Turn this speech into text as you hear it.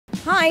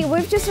Hi,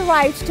 we've just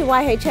arrived to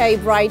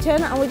YHA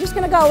Brighton and we're just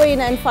going to go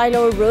in and find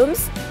our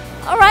rooms.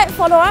 All right,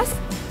 follow us.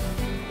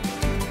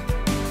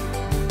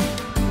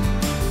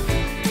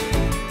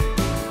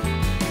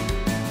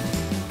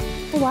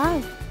 Oh, wow.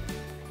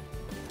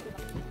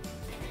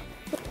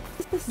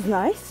 This is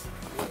nice.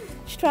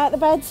 Just try out the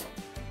beds.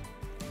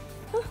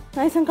 Oh,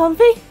 nice and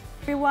comfy.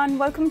 Everyone,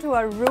 welcome to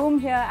our room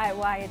here at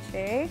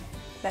YHA.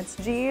 That's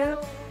Jill,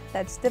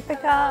 that's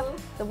Deepika.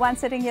 The one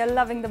sitting here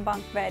loving the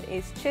bunk bed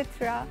is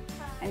Chitra.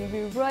 And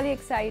we're really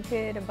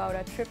excited about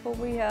our trip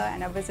over here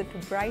and our visit to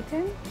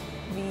Brighton.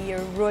 We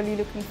are really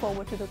looking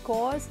forward to the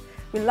course.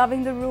 We're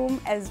loving the room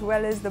as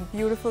well as the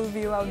beautiful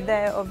view out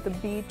there of the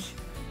beach.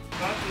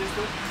 That is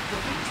the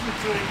things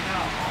we're doing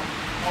now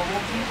are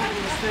what people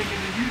who are staying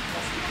in the youth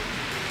hostel.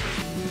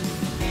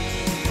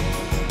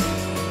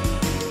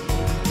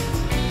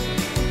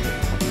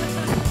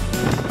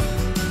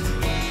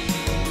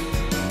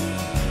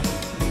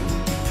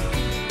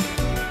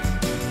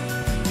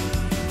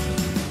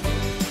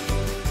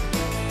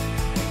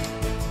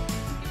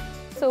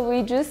 So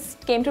we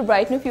just came to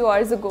Brighton a few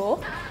hours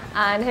ago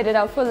and headed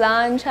out for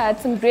lunch, had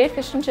some great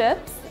fish and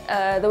chips.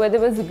 The weather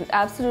was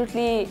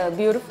absolutely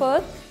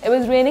beautiful. It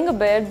was raining a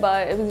bit,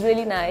 but it was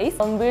really nice.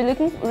 We're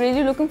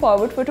really looking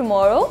forward for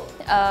tomorrow.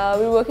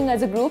 We're working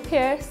as a group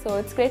here, so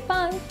it's great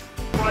fun.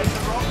 Thank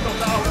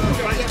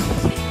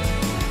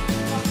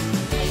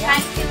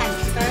you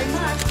very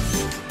much.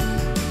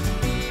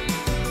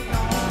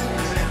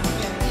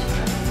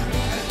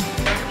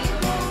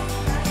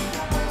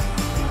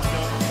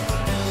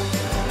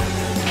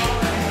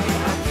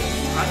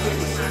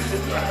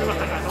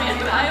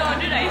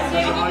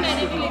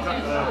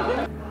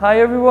 Hi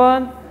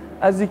everyone,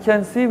 as you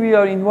can see we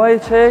are in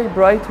YHA,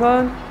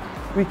 Brighton.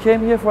 We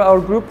came here for our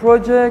group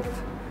project.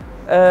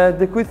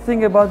 The good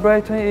thing about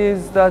Brighton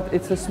is that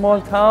it's a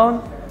small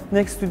town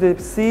next to the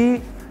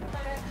sea.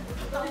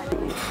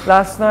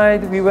 Last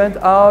night we went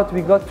out,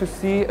 we got to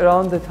see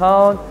around the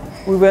town.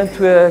 We went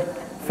to a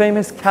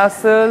famous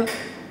castle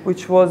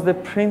which was the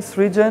Prince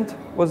Regent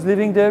was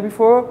living there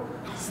before.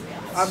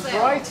 And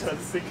Brighton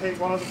became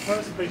one of the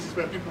first places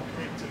where people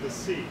came to the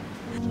sea.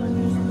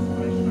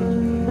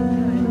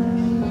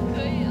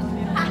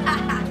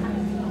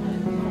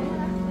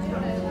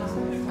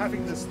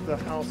 Having the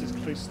houses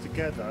close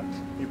together,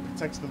 it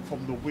protects them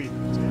from the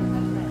wind.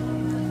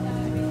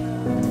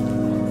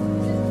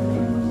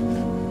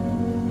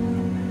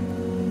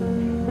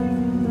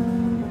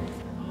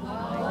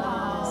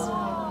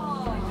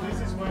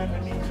 This is where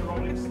Anita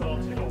Rolling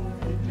started off.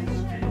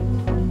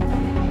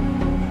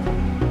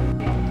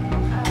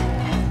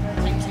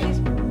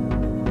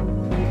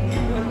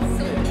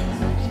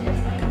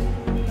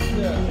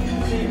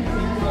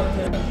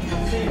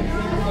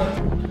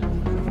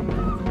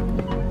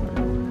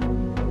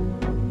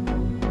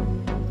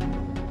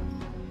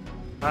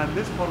 And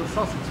this part of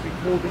Sussex, we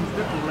call these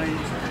little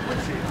lanes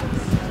bridges.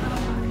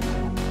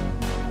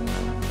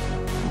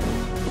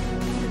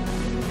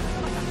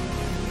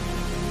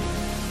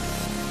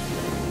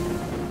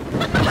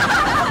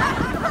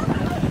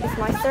 It's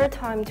my third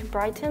time to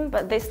Brighton,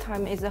 but this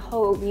time is a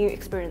whole new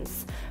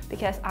experience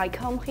because I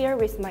come here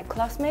with my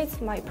classmates,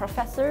 my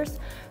professors,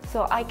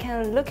 so I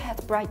can look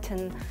at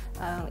Brighton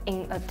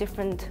in a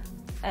different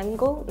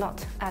angle,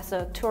 not as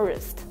a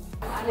tourist.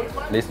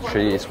 This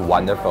trip is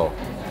wonderful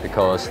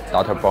because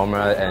Dr.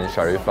 Balmer and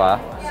Sharifa,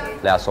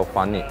 they are so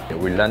funny.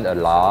 We learned a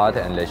lot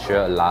and they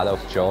share a lot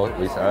of joy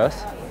with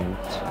us. And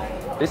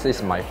this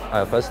is my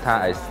first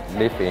time I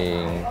live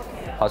in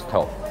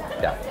hostel.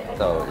 Yeah,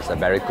 so it's a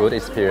very good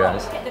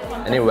experience.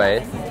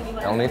 Anyway,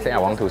 the only thing I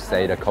want to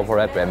say, the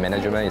corporate brand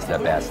management is the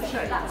best.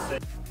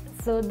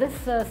 So this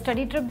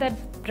study trip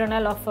that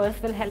Brunel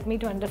offers will help me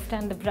to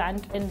understand the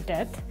brand in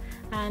depth.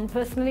 And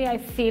personally, I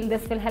feel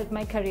this will help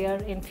my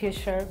career in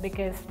future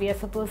because we are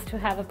supposed to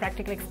have a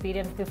practical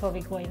experience before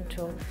we go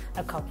into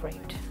a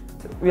corporate.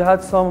 We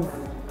had some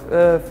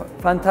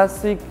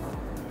fantastic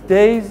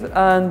days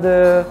and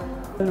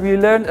we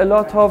learned a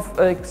lot of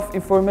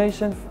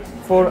information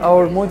for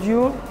our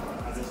module.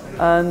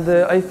 And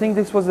I think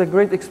this was a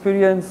great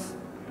experience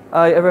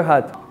I ever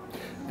had.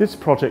 This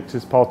project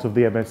is part of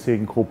the MSc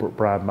in Corporate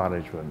Brand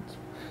Management.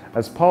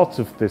 As part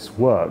of this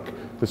work,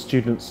 the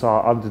students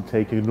are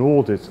undertaking an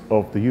audit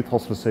of the Youth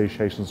Hostel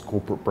Association's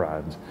corporate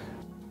brand.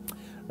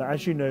 Now,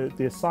 as you know,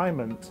 the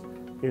assignment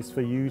is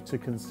for you to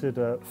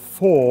consider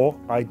 4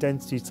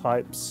 identity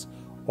types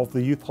of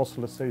the Youth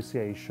Hostel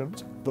Association,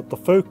 that the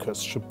focus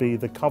should be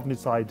the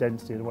company's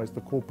identity, in other words, the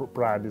corporate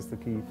brand is the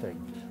key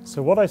thing.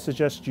 So what I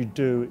suggest you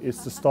do is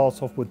to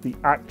start off with the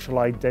actual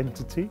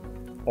identity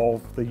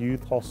of the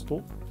Youth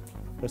Hostel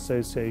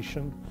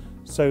Association.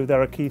 So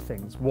there are key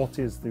things. What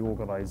is the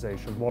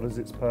organisation? What is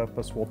its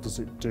purpose? What does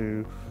it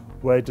do?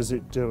 Where does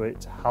it do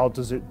it? How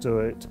does it do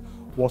it?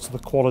 What are the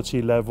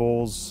quality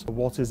levels?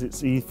 What is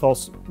its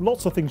ethos?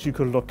 Lots of things you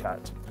can look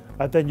at.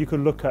 And then you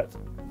can look at,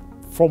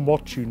 from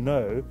what you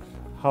know,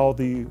 how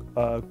the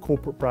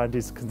corporate brand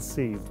is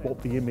conceived,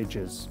 what the image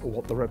is, or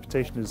what the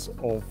reputation is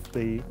of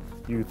the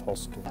youth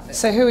hostel.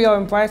 So here we are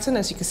in Brighton,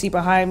 as you can see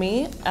behind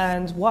me,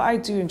 and what I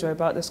do enjoy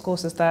about this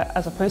course is that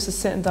as opposed to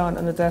sitting down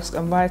on the desk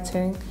and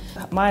writing,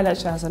 my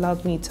lecture has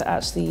allowed me to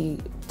actually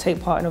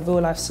take part in a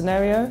real life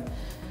scenario.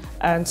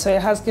 And so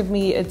it has given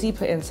me a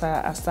deeper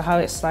insight as to how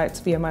it's like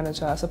to be a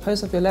manager. As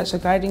opposed to your lecture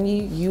guiding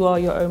you, you are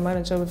your own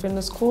manager within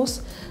this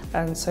course.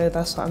 And so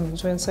that's what I'm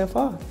enjoying so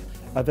far.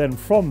 And then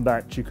from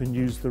that, you can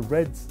use the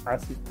REDS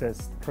acid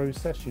test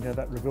process, you know,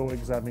 that reveal,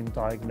 examine,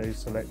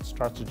 diagnose, select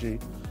strategy,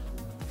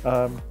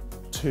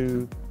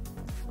 to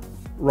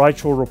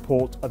write your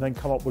report and then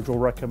come up with your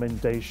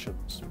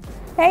recommendations.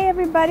 Hey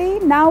everybody,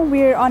 now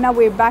we're on our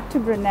way back to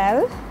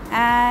Brunel,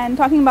 and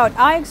talking about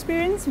our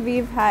experience,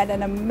 we've had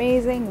an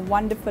amazing,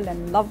 wonderful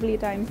and lovely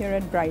time here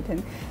at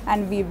Brighton,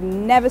 and we've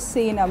never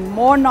seen a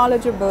more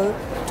knowledgeable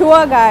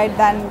tour guide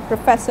than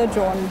Professor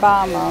John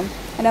Balmer.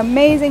 An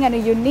amazing and a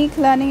unique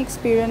learning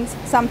experience,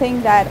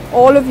 something that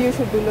all of you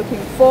should be looking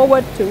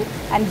forward to,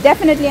 and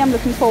definitely I'm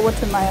looking forward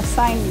to my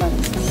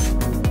assignments.